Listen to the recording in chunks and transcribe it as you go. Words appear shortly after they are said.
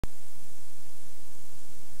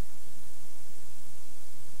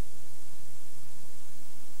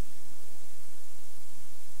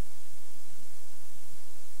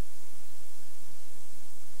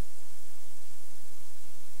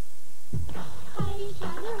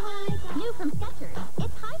from Skechers.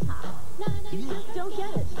 It's high top. You just don't get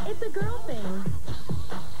it. It's a girl thing.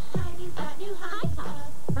 High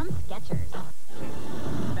top from Skechers.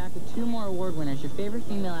 Back with 2 more award winners. Your favorite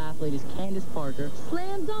female athlete is Candace Parker.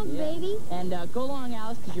 Slam dunk, baby. And go along,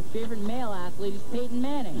 Alice, because your favorite male athlete is Peyton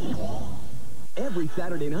Manning. Every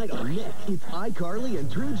Saturday night on Nick, it's iCarly and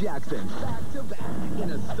Drew Jackson, back-to-back, in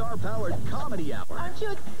a star-powered comedy hour. Aren't you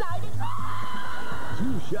excited?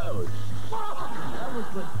 2 shows. That was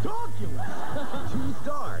ridiculous. 2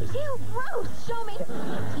 stars. Ew, gross. Show me.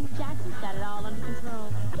 Team Jackson's got it all under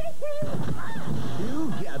control.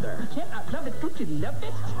 Together. Can't I love it? Don't you love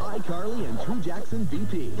it? iCarly and Drew Jackson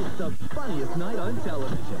VP. It's the funniest night on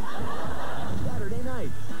television. Saturday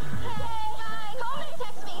nights. Hey, call me,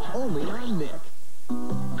 text me. Only on Nick.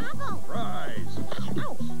 Apple. Fries.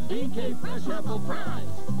 Ow. BK Fresh Apple Fries.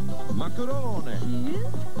 Macaroni.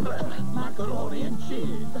 Macaroni and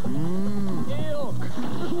cheese. Milk.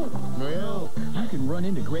 Milk. You can run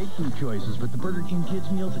into great food choices with the Burger King Kids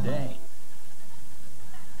meal today.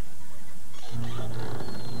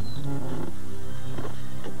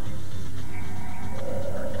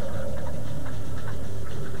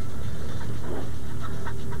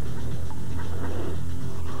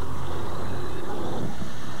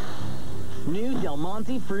 New Del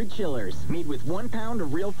Monte fruit chillers, made with 1 pound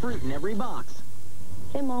of real fruit in every box.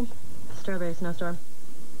 Hey, Mom. Strawberry snowstorm.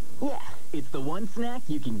 Yeah, it's the one snack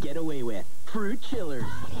you can get away with. Fruit chillers.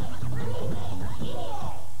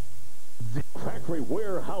 Factory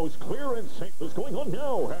warehouse clearance sale is going on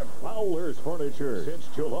now at Fowler's Furniture. Since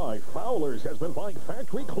July, Fowler's has been buying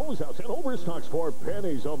factory closeouts and overstocks for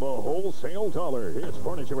pennies on the wholesale dollar. Its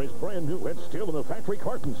furniture is brand new and still in the factory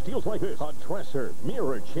cartons. Deals like this: a dresser,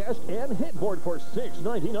 mirror, chest, and headboard for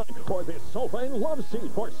 $6.99. Or this sofa and love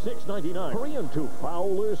seat for $6.99. Hurry into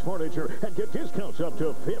Fowler's Furniture and get discounts up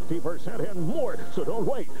to 50% and more. So don't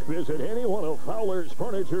wait. Visit any one of Fowler's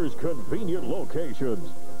Furniture's convenient locations.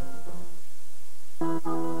 You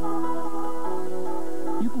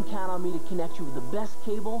can count on me to connect you with the best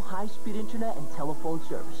cable, high-speed internet, and telephone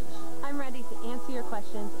services. I'm ready to answer your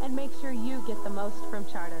questions and make sure you get the most from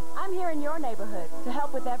Charter. I'm here in your neighborhood to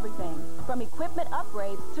help with everything, from equipment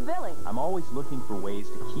upgrades to billing. I'm always looking for ways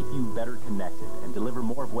to keep you better connected and deliver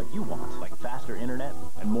more of what you want, like faster internet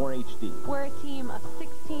and more HD. We're a team of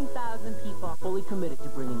 16,000 people. Fully committed to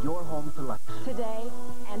bringing your home to life. Today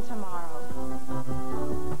and tomorrow.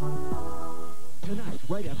 Tonight,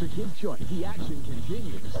 right after Kids' Choice, the action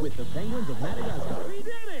continues with the Penguins of Madagascar. We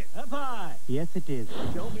did it! Up high! Yes, it is.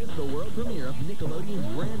 Don't miss the world premiere of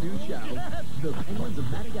Nickelodeon's brand new show, The Penguins of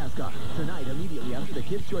Madagascar. Tonight, immediately after the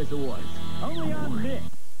Kids' Choice Awards. Only on Nick.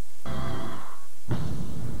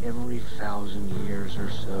 Every 1,000 years or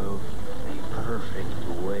so, a perfect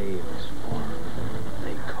wave is formed.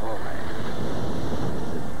 They call it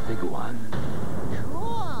the Big One.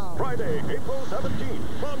 Friday, April 17th,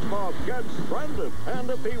 SpongeBob gets stranded, and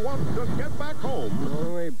if he wants to get back home... The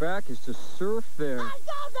only way back is to surf there. I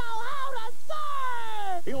don't know how to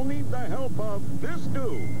surf! He'll need the help of this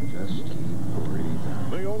dude. Just keep breathing.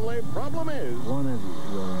 The only problem is... one of you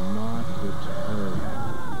will not return.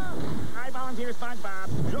 I volunteer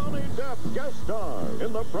SpongeBob. Johnny Depp guest star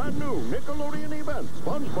in the brand new Nickelodeon event,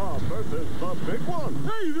 SpongeBob versus the Big One.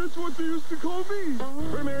 Hey, that's what they used to call me.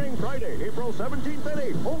 Premiering Friday, April 17th at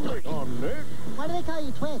 8, only on Nick. Why do they call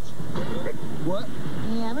you Twitch? What?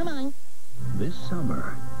 Never mind. This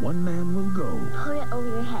summer, one man will go Put it over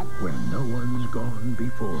your head. where no one's gone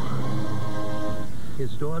before.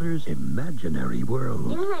 His daughter's imaginary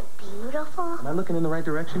world. Isn't that beautiful? Am I looking in the right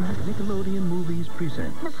direction? Nickelodeon Movies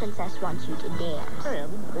present The princess wants you to dance. Hey,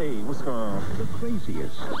 Evan. Hey, what's going on? the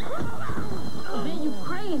craziest, Ben, you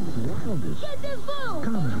crazy. wildest Get this boo!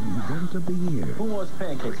 comedy event of the year. Who wants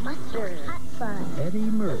pancakes? Mustard. Hot fun. Eddie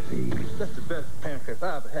Murphy. That's the best pancakes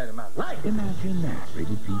I've ever had in my life. Imagine that.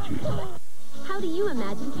 Rated PG. How do you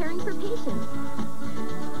imagine caring for patients?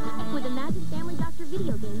 With Imagine Family Doctor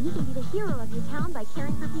video game, you can be the hero of your town by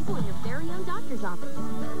caring for people in your very own doctor's office.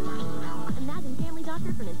 Imagine Family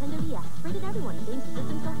Doctor for Nintendo DS. Rated everyone. Games and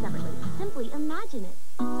systems sold separately. Simply imagine it.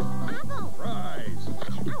 Apple! Fries.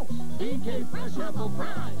 Ow! BK Fresh Apple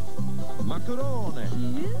Fries. Macaroni.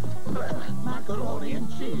 Macaroni and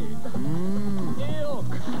cheese. Milk.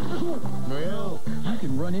 Milk. You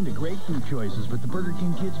can run into great food choices with the Burger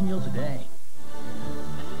King Kids meal today.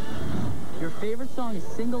 Your favorite song is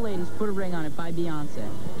Single Ladies, Put a Ring on It by Beyonce.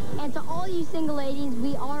 And to all you single ladies,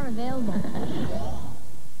 we are available.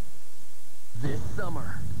 This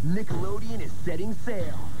summer, Nickelodeon is setting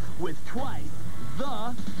sail with twice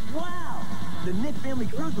the wow. The Nick Family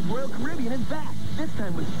Cruise with Royal Caribbean is back, this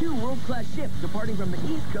time with 2 world-class ships departing from the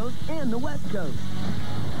East Coast and the West Coast.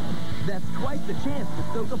 That's twice the chance to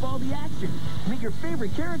soak up all the action, meet your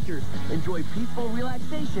favorite characters, enjoy peaceful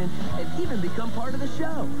relaxation, and even become part of the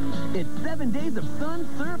show. It's 7 days of sun,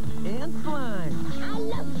 surf, and slime. I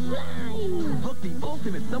love slime! Book the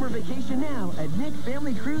ultimate summer vacation now at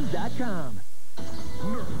nickfamilycruise.com.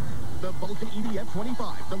 Nerf, the Vulcan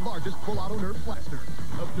EDF-25, the largest full auto Nerf blaster.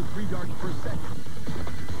 Up to 3 darts per second.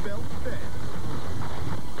 Belt-fed.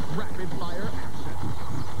 Rapid fire action.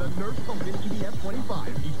 The Nerf Vulcan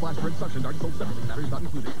EDF-25. Each blaster and suction dart sold separately. Batteries not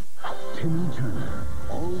included. Timmy Turner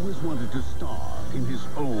always wanted to star in his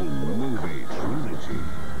own movie trilogy.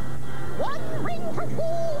 One ring for see!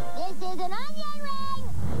 This is an onion ring!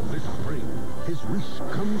 This spring, his wish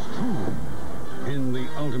comes true in the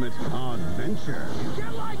ultimate adventure.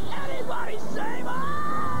 You're like anybody, save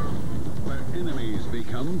us! Where enemies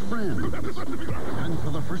become friends. And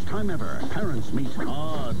for the first time ever, parents meet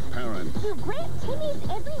odd parents. You grant Timmy's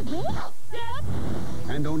every wish? Yep.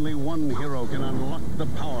 And only one hero can unlock the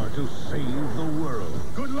power to save the world.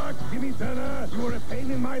 Good luck, Timmy Turner. You are a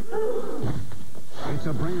pain in my... It's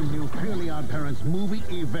a brand new Fairly Odd Parents movie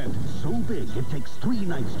event. So big, it takes 3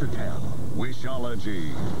 nights to tell.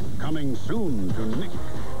 Wishology. Coming soon to Nick.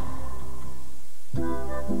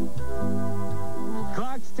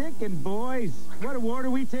 Clock's ticking, boys. What award are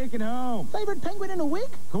we taking home? Favorite penguin in a week?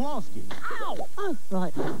 Kowalski. Ow! Oh,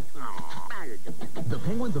 right. The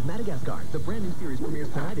Penguins of Madagascar. The brand new series premieres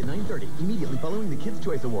tonight at 9:30, immediately following the Kids'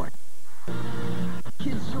 Choice Award.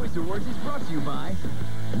 Kids' Choice Awards is brought to you by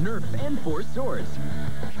Nerf N-Force Swords,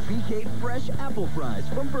 BK Fresh Apple Fries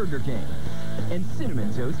from Burger King, and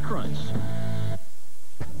Cinnamon Toast Crunch.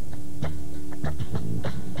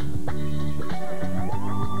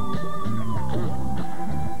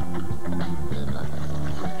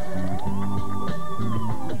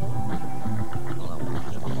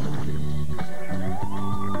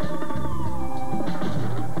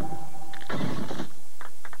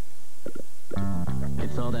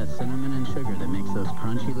 It's all that cinnamon and sugar that makes those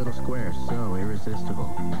crunchy little squares so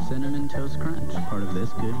irresistible. Cinnamon Toast Crunch, part of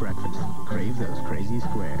this good breakfast. Crave those crazy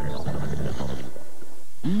squares.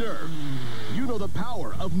 Nerf. You know the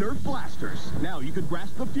power of Nerf blasters. Now you can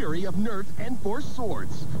grasp the fury of Nerf N-Force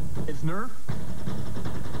Swords. It's Nerf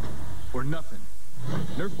or nothing.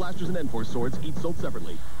 Nerf blasters and N-Force swords, each sold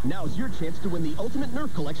separately. Now's your chance to win the ultimate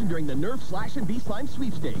Nerf collection during the Nerf Slash&B Slime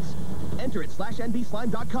sweepstakes. Enter at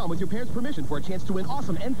 /nbslime.com with your parents' permission for a chance to win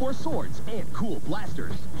awesome N-Force swords and cool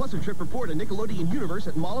blasters. Plus a trip for 4 to Nickelodeon Universe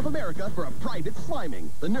at Mall of America for a private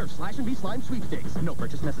sliming. The Nerf Slash&B Slime sweepstakes. No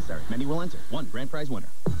purchase necessary. Many will enter. One grand prize winner.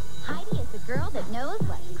 Heidi is the girl that knows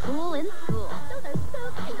what's cool in school. So they're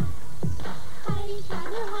so cute. Heidi's got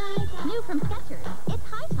new high top. New from Skechers. It's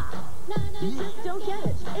high top. You just don't get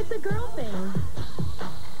it. It's a girl thing.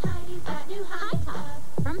 Heidi's got new high top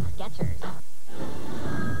from Skechers.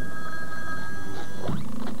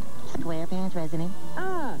 SquarePants resident.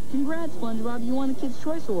 Ah, congrats, SpongeBob. You won the Kids'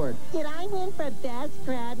 Choice Award. Did I win for Best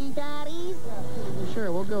Krabby Patties?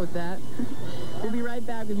 Sure, we'll go with that. We'll be right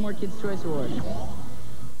back with more Kids' Choice Awards.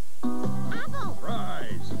 Apple!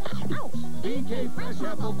 Fries. Ouch! BK Fresh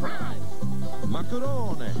Apple Fries.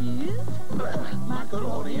 Macaroni. Cheese?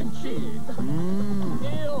 Macaroni and cheese.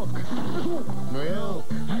 Milk. Milk.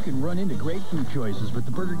 You can run into great food choices with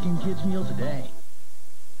the Burger King Kids meal today.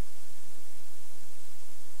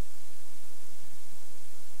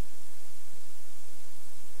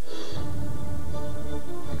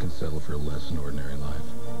 You can settle for a less than ordinary life.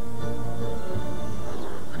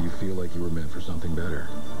 Or do you feel like you were meant for something better?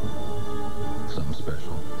 Something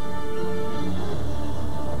special?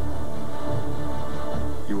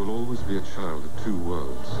 You will always be a child of two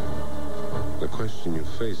worlds. The question you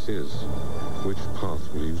face is, which path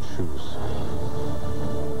will you choose?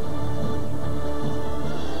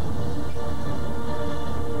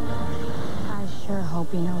 I sure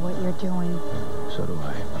hope you know what you're doing. So do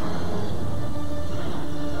I.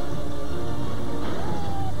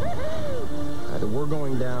 Either we're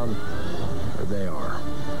going down, or they are.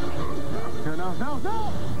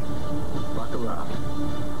 No! Buckle up.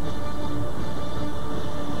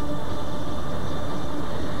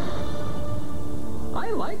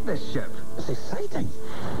 I like this ship. It's exciting.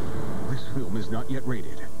 This film is not yet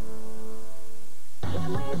rated.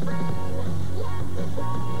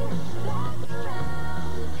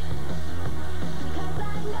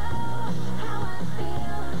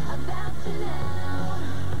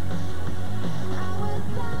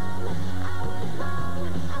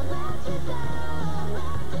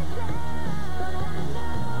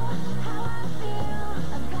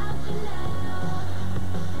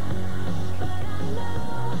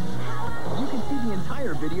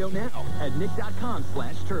 Video now at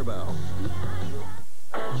nick.com/turbo.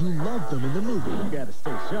 You loved them in the movie. You gotta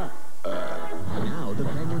stay sharp. Now the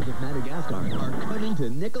Penguins of Madagascar are coming to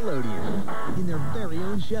Nickelodeon in their very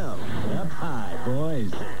own show. Up high,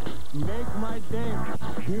 boys. Make my day.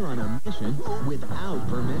 They're on a mission without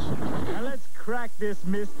permission. Now let's crack this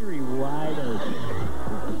mystery wide open.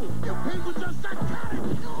 The penguins are psychotic!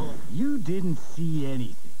 You didn't see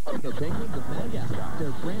anything. The Penguins of Madagascar, their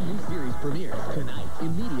brand new series premieres tonight,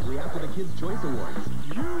 immediately after the Kids' Choice Awards.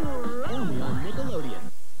 You were right. Only on Nickelodeon.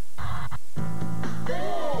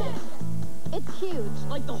 It's huge.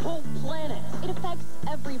 Like the whole planet. It affects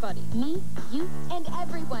everybody. Me, you, and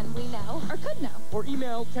everyone we know. Or could know. Or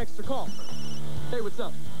email, text, or call. Hey, what's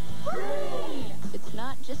up? Green! It's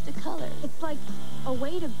not just a color. It's like a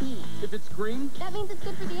way to be. If it's green? That means it's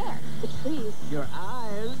good for the air. The trees. Your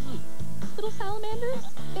eyes. Little salamanders.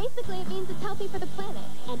 Basically, it means it's healthy for the planet.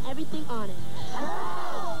 And everything on it.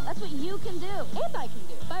 Oh! That's what you can do. And I can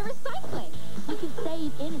do. By recycling. You can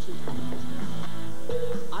save energy.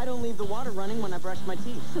 I don't leave the water running when I brush my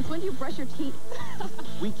teeth. Since when do you brush your teeth?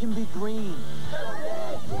 We can be green.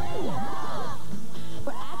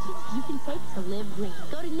 For actions you can take to live green,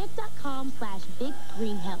 go to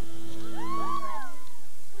nick.com/biggreenhealth.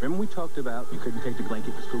 Remember we talked about you couldn't take the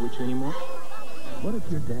blanket to school with you anymore? What if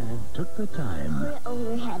your dad took the time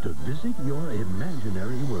to visit your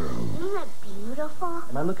imaginary world? Isn't that beautiful?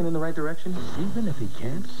 Am I looking in the right direction? Even if he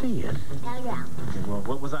can't see it, Yeah. Okay, well,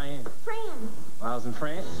 what was I in? France. While I was in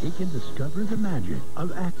France? he can discover the magic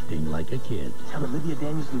of acting like a kid. Tell Olivia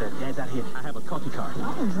Daniels and their dad's out here. I have a coffee card.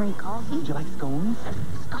 I don't drink coffee. Would you like scones?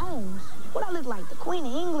 Scones? What, I look like the Queen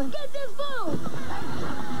of England? Get this food!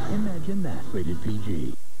 Imagine that, rated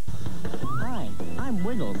PG. Hi, I'm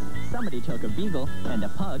Wiggles. Somebody took a beagle and a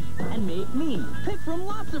pug and made me. Pick from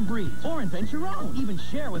lots of breeds or invent your own. Even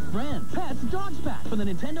share with friends. Pets Dogs Pack for the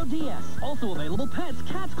Nintendo DS. Also available Pets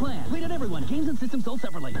Cats Clan. Rated everyone. Games and systems sold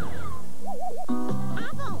separately.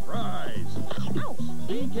 Apple! Fries! Ouch!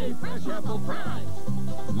 BK Fresh Apple Fries!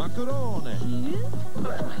 Macaroni!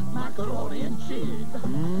 Macaroni and cheese!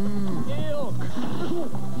 Milk.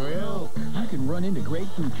 Milk! You can run into great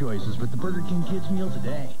food choices with the Burger King Kids Meal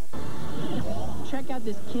today. Check out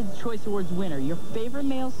this Kids' Choice Awards winner. Your favorite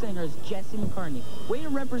male singer is Jesse McCartney. Way to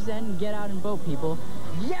represent and get out and vote, people.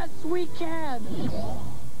 Yes, we can!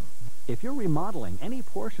 If you're remodeling any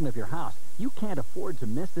portion of your house, you can't afford to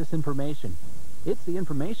miss this information. It's the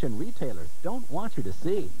information retailers don't want you to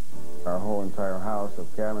see. Our whole entire house of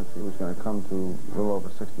cabinetry was going to come to a little over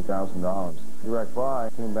 $60,000. Direct Buy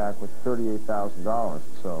came back with $38,000,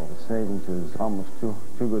 so the savings is almost too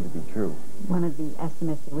good to be true. One of the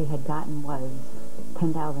estimates that we had gotten was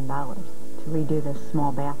 $10,000 to redo this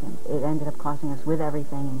small bathroom. It ended up costing us, with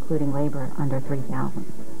everything, including labor, under $3,000.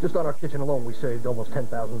 Just on our kitchen alone, we saved almost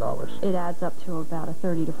 $10,000. It adds up to about a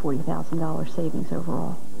 $30,000 to $40,000 savings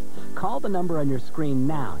overall. Call the number on your screen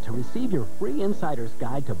now to receive your free insider's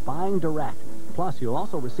guide to buying direct. Plus, you'll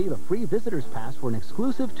also receive a free visitor's pass for an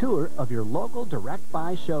exclusive tour of your local Direct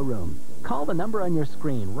Buy showroom. Call the number on your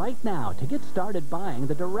screen right now to get started buying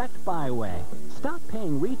the Direct Buy way. Stop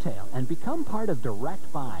paying retail and become part of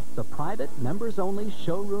Direct Buy, the private, members-only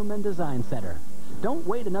showroom and design center. Don't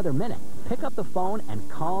wait another minute. Pick up the phone and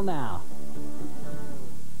call now.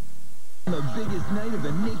 The biggest night of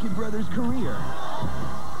the Naked Brothers' career.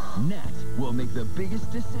 Nat will make the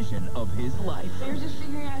biggest decision of his life. They're just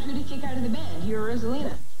figuring out who to kick out of the band, you or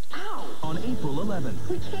Rosalina. Ow! On April 11th,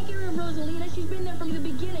 We can't get rid of Rosalina. She's been there from the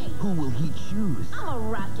beginning. who will he choose? I'm a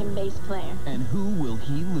rock and bass player. And who will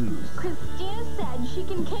he lose? Christina said she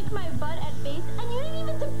can kick my butt at bass, and you didn't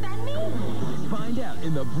even defend me? Find out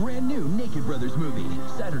in the brand new Naked Brothers movie.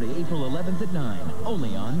 Saturday, April 11th at 9.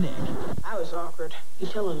 Only on Nick. I was awkward. You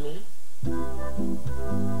telling me?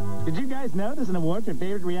 Did you guys know there's an award for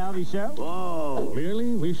favorite reality show? Whoa!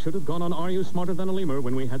 Clearly, we should have gone on Are You Smarter Than a Lemur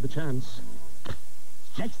when we had the chance.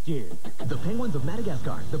 Next year. The Penguins of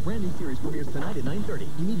Madagascar, the brand new series premieres tonight at 9:30,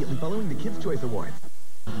 immediately following the Kids' Choice Awards.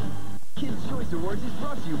 Kids' Choice Awards is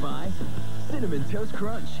brought to you by Cinnamon Toast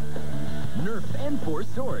Crunch, Nerf N4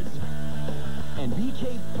 Swords, and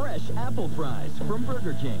BK Fresh Apple Fries from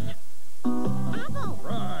Burger King. Apple!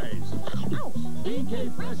 Fries! Ouch!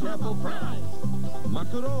 BK Fresh Apple Fries!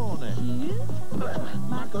 Macaroni!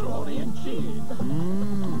 Macaroni and cheese!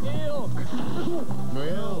 Milk.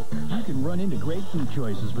 Milk! You can run into great food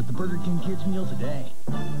choices with the Burger King Kids Meal today.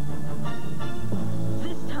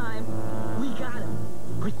 This time, we got him.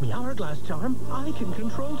 With my hourglass charm, I can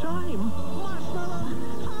control time.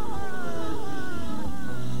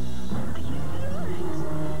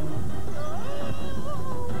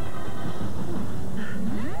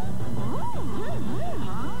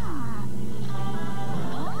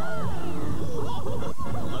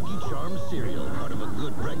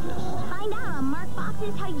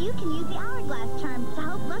 Here's how you can use the hourglass charm to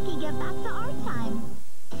help Lucky get back to art time.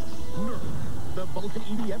 Nerf, the Vulcan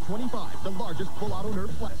EDF-25, the largest full-auto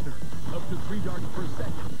Nerf blaster. Up to 3 darts per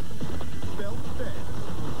second. Self-fed.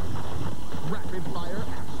 Rapid fire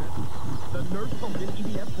action. The Nerf Vulcan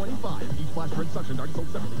EDF-25. Each blaster and suction dart sold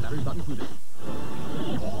separately. Batteries not included.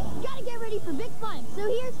 Gotta get ready for big fun. So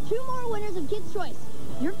here's 2 more winners of Kids' Choice.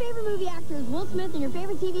 Your favorite movie actor is Will Smith, and your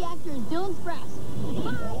favorite TV actor is Dylan Sprouse.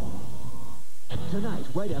 Bye! Tonight,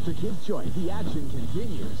 right after Kids' Choice, the action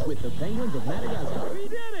continues with the Penguins of Madagascar. We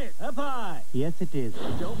did it! Up high! Yes, it is.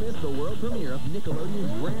 Don't miss the world premiere of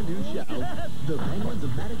Nickelodeon's brand new show, The Penguins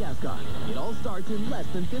of Madagascar. It all starts in less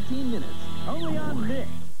than 15 minutes. Only on Nick.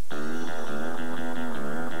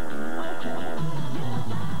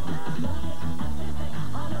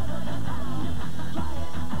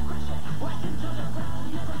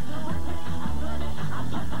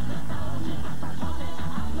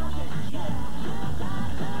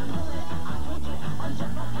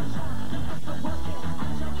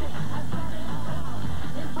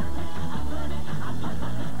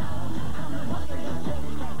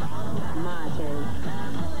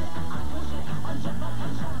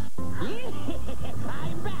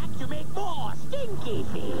 I'm back to make more stinky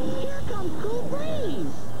feet. Here comes Cool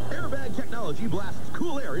Breeze. Airbag technology blasts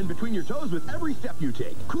cool air in between your toes with every step you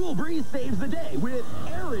take. Cool Breeze saves the day with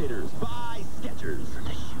aerators by Skechers.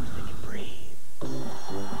 The shoes that can breathe.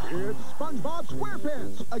 It's SpongeBob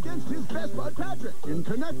SquarePants against his best bud Patrick in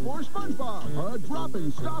Connect Four SpongeBob. A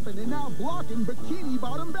dropping, stopping, and now blocking bikini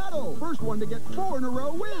bottom battle. First one to get 4 in a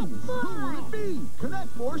row wins. Who will it be? Connect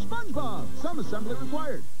Four SpongeBob. Some assembly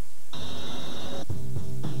required.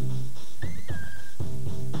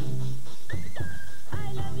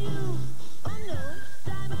 I love you. Oh no,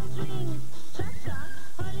 diamond ring. Cha-cha,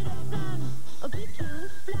 holiday sun. A picture,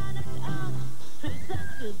 flying up the arm.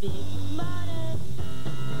 Presents the big money.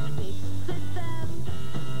 Big system.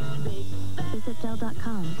 Big Visit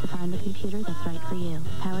Dell.com to find the computer that's right for you.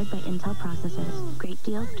 Powered by Intel processors. Great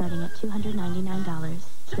deals starting at $299.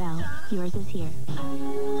 Dell, yours is here.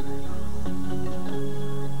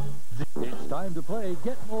 It's time to play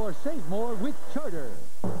Get More, Save More with Charter.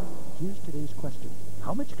 Here's today's question.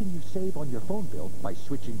 How much can you save on your phone bill by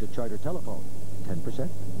switching to Charter Telephone? 10%,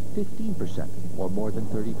 15%, or more than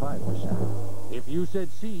 35%? If you said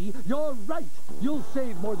C, you're right! You'll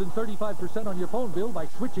save more than 35% on your phone bill by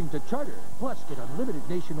switching to Charter. Plus, get unlimited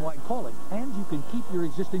nationwide calling, and you can keep your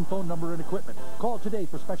existing phone number and equipment. Call today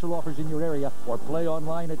for special offers in your area, or play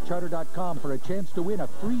online at Charter.com for a chance to win a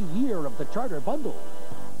free year of the Charter bundle.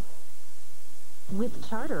 With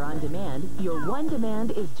Charter On Demand, your one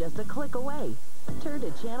demand is just a click away. Turn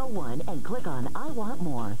to Channel 1 and click on I Want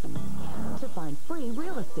More. To find free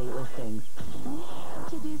real estate listings.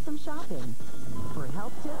 To do some shopping. For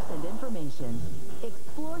health tips and information.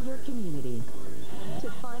 Explore your community.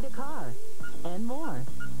 To find a car. And more.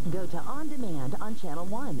 Go to On Demand on Channel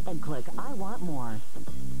 1 and click I Want More.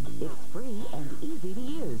 It's free and easy to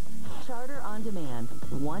use. Charter On Demand.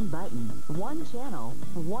 One button, one channel,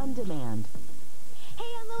 one demand. Hey,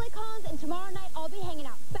 I'm Lily Collins, and tomorrow night I'll be hanging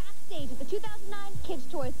out backstage at the 2009 Kids'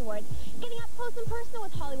 Choice Awards, getting up close and personal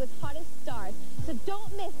with Hollywood's hottest stars. So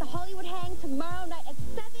don't miss the Hollywood Hang tomorrow night at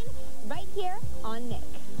 7, right here on Nick.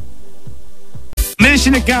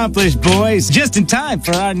 Mission accomplished, boys. Just in time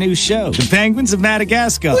for our new show, The Penguins of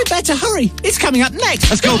Madagascar. We better hurry. It's coming up next.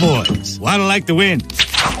 Let's go, boys. Well, I don't like the wind.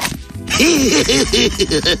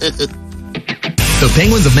 The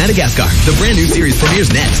Penguins of Madagascar, the brand new series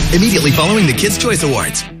premieres next, immediately following the Kids' Choice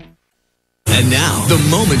Awards. And now, the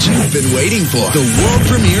moment you've been waiting for, the world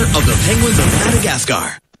premiere of The Penguins of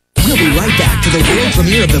Madagascar. We'll be right back to the world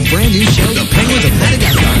premiere of the brand new show, The Penguins of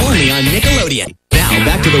Madagascar, only on Nickelodeon. Now,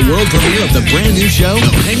 back to the world premiere of the brand new show,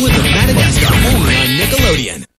 The Penguins of Madagascar, only on Nickelodeon.